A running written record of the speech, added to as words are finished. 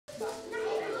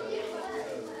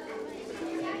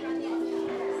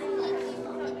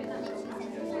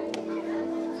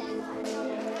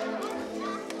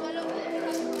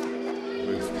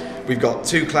We've got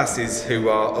 2 classes who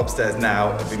are upstairs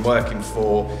now, have been working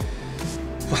for,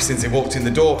 well, since they walked in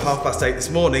the door, 8:30 this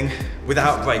morning,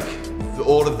 without a break.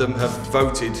 All of them have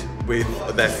voted with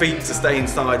their feet to stay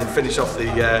inside and finish off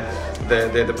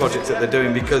the projects that they're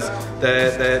doing, because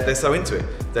they're so into it.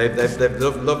 They've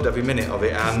loved every minute of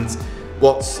it. And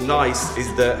what's nice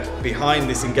is that behind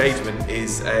this engagement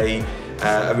is a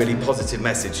really positive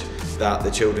message that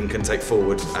the children can take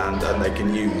forward and they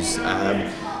can use.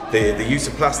 The use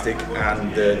of plastic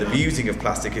and the reusing of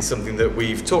plastic is something that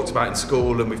we've talked about in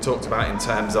school, and we've talked about in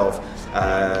terms of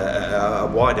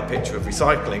a wider picture of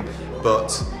recycling. But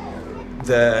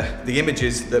the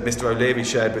images that Mr. O'Leary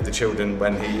shared with the children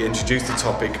when he introduced the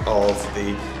topic of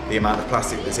the amount of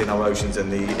plastic that's in our oceans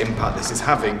and the impact this is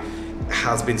having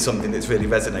has been something that's really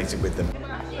resonated with them.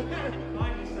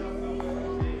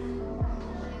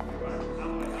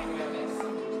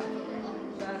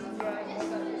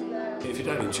 If you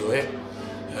don't enjoy it,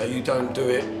 you don't do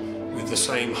it with the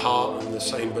same heart and the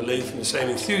same belief and the same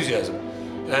enthusiasm.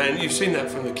 And you've seen that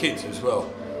from the kids as well.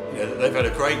 You know, they've had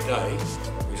a great day,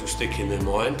 which will stick in their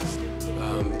mind,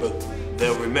 but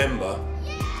they'll remember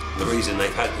the reason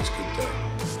they've had this good day,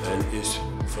 and it's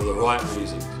for the right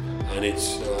reasons. And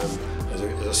it's, as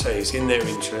I say, it's in their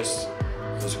interests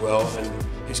as well, and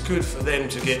it's good for them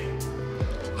to get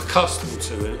accustomed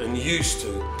to and used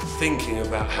to thinking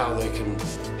about how they can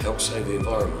help save the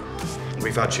environment.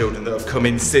 We've had children that have come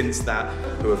in since that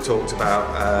who have talked about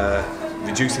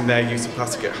reducing their use of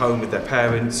plastic at home with their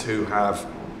parents, who have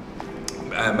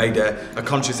made a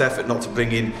conscious effort not to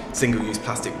bring in single-use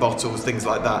plastic bottles, things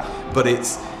like that. But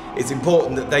it's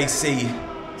important that they see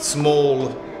small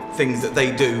things that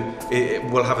they do, it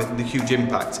will have a huge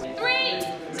impact.